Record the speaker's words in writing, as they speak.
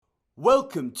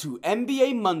Welcome to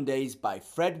MBA Mondays by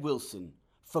Fred Wilson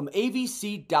from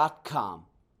avc.com.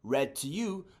 Read to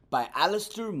you by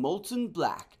Alistair Moulton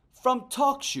Black from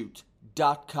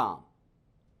talkshoot.com.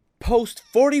 Post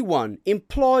 41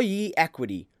 Employee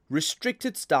Equity,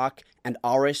 Restricted Stock, and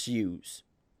RSUs.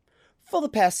 For the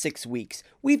past 6 weeks,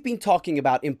 we've been talking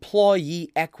about employee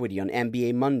equity on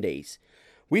MBA Mondays.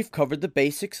 We've covered the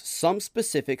basics, some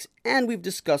specifics, and we've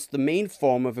discussed the main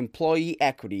form of employee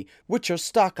equity, which are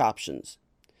stock options.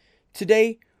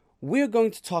 Today, we're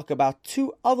going to talk about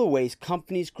two other ways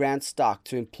companies grant stock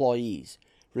to employees: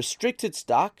 restricted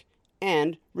stock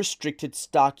and restricted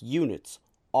stock units,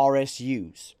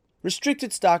 RSUs.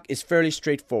 Restricted stock is fairly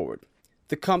straightforward.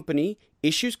 The company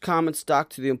issues common stock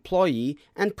to the employee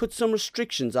and puts some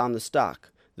restrictions on the stock.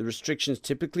 The restrictions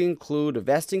typically include a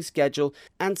vesting schedule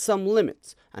and some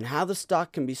limits on how the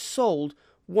stock can be sold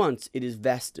once it is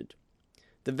vested.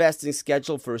 The vesting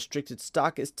schedule for restricted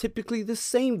stock is typically the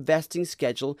same vesting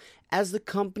schedule as the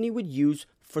company would use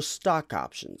for stock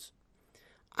options.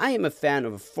 I am a fan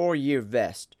of a 4-year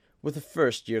vest with a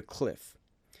first-year cliff.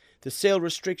 The sale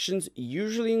restrictions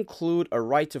usually include a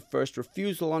right of first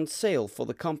refusal on sale for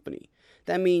the company.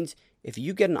 That means if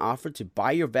you get an offer to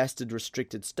buy your vested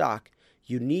restricted stock,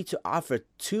 you need to offer it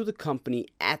to the company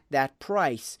at that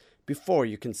price before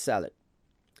you can sell it.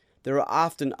 There are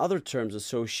often other terms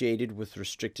associated with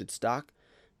restricted stock,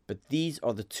 but these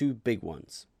are the two big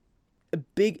ones. A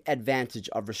big advantage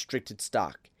of restricted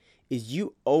stock is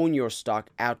you own your stock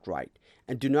outright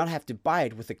and do not have to buy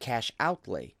it with a cash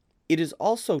outlay. It is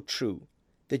also true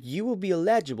that you will be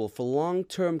eligible for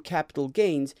long-term capital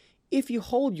gains if you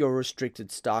hold your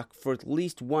restricted stock for at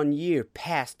least 1 year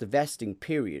past the vesting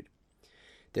period.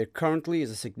 There currently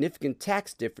is a significant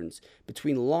tax difference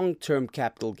between long-term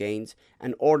capital gains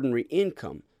and ordinary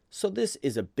income, so this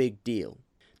is a big deal.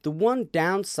 The one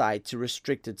downside to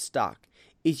restricted stock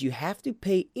is you have to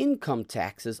pay income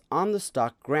taxes on the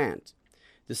stock grant.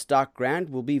 The stock grant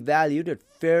will be valued at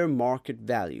fair market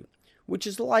value, which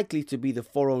is likely to be the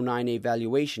 409A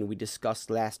valuation we discussed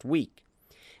last week,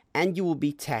 and you will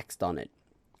be taxed on it.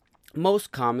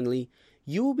 Most commonly,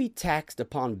 you will be taxed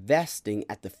upon vesting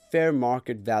at the fair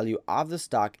market value of the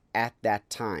stock at that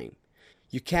time.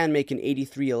 You can make an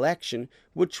 83 election,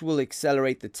 which will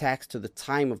accelerate the tax to the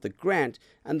time of the grant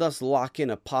and thus lock in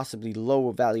a possibly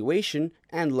lower valuation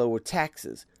and lower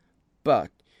taxes. But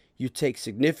you take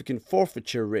significant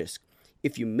forfeiture risk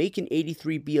if you make an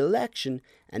 83B election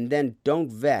and then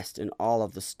don't vest in all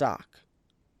of the stock.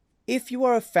 If you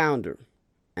are a founder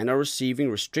and are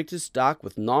receiving restricted stock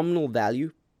with nominal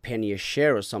value, penny a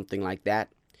share or something like that,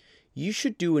 you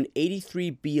should do an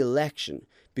 83B election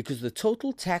because the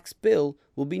total tax bill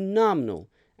will be nominal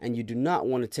and you do not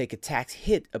want to take a tax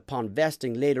hit upon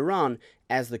vesting later on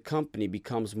as the company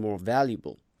becomes more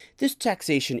valuable. This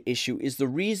taxation issue is the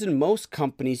reason most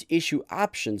companies issue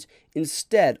options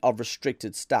instead of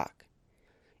restricted stock.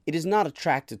 It is not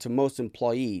attractive to most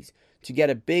employees to get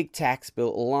a big tax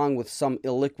bill along with some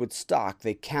illiquid stock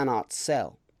they cannot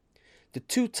sell. The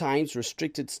two times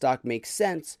restricted stock makes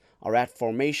sense are at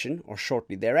formation or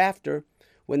shortly thereafter,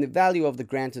 when the value of the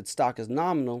granted stock is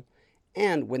nominal,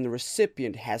 and when the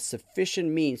recipient has sufficient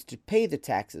means to pay the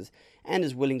taxes and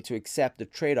is willing to accept the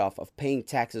trade-off of paying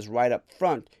taxes right up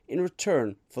front in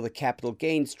return for the capital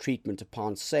gains treatment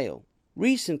upon sale.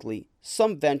 Recently,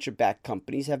 some venture-backed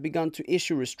companies have begun to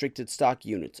issue restricted stock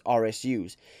units,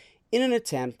 RSUs, in an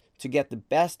attempt to get the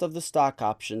best of the stock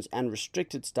options and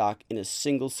restricted stock in a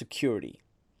single security.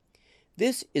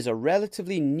 This is a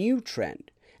relatively new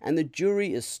trend, and the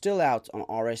jury is still out on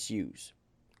RSUs.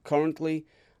 Currently,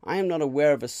 I am not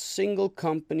aware of a single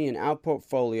company in our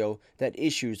portfolio that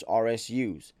issues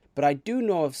RSUs, but I do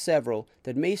know of several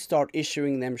that may start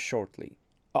issuing them shortly.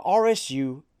 A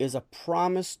RSU is a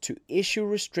promise to issue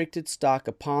restricted stock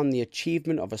upon the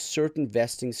achievement of a certain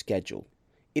vesting schedule.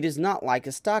 It is not like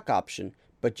a stock option,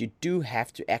 but you do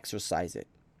have to exercise it.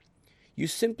 You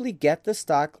simply get the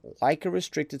stock like a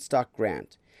restricted stock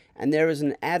grant, and there is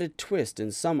an added twist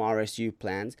in some RSU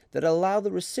plans that allow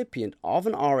the recipient of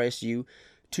an RSU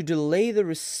to delay the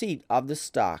receipt of the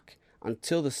stock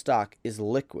until the stock is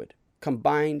liquid.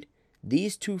 Combined,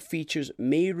 these two features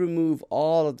may remove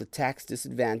all of the tax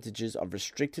disadvantages of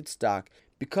restricted stock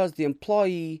because the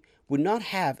employee would not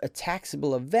have a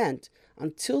taxable event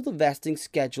until the vesting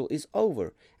schedule is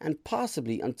over and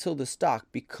possibly until the stock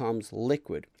becomes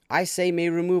liquid. I say may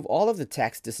remove all of the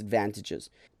tax disadvantages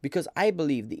because I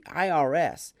believe the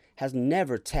IRS has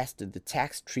never tested the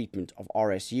tax treatment of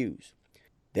RSUs.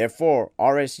 Therefore,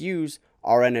 RSUs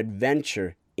are an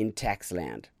adventure in tax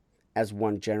land, as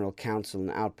one general counsel in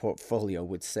our portfolio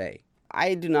would say.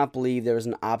 I do not believe there is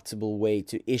an optimal way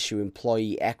to issue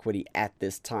employee equity at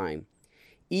this time.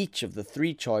 Each of the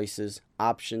three choices,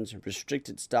 options,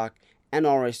 restricted stock, and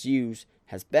RSUs,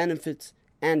 has benefits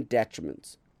and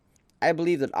detriments. I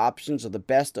believe that options are the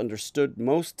best understood,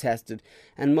 most tested,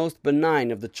 and most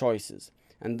benign of the choices,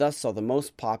 and thus are the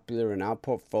most popular in our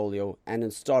portfolio and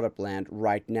in startup land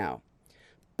right now.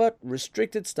 But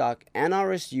restricted stock and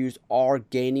RSUs are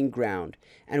gaining ground,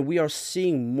 and we are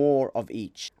seeing more of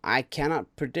each. I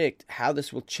cannot predict how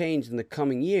this will change in the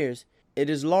coming years. It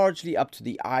is largely up to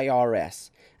the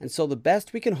IRS, and so the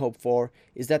best we can hope for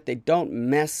is that they don't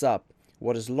mess up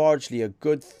what is largely a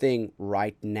good thing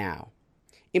right now.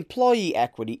 Employee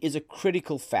equity is a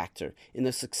critical factor in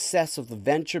the success of the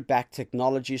venture-backed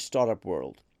technology startup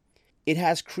world. It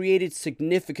has created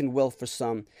significant wealth for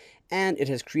some, and it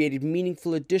has created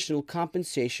meaningful additional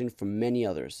compensation for many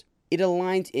others. It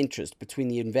aligns interest between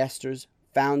the investors,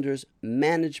 founders,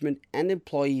 management, and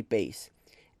employee base,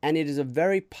 and it is a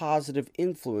very positive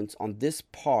influence on this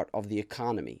part of the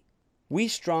economy. We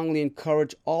strongly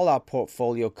encourage all our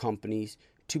portfolio companies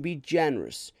to be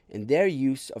generous in their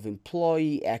use of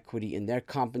employee equity in their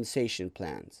compensation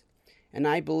plans, and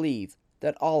I believe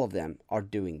that all of them are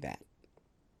doing that.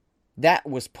 That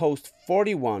was Post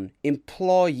 41,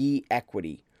 Employee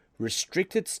Equity,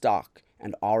 Restricted Stock,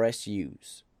 and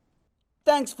RSUs.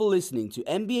 Thanks for listening to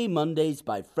MBA Mondays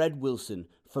by Fred Wilson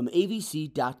from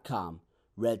avc.com.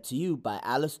 Read to you by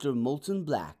Alistair Moulton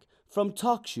Black from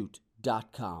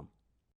talkshoot.com.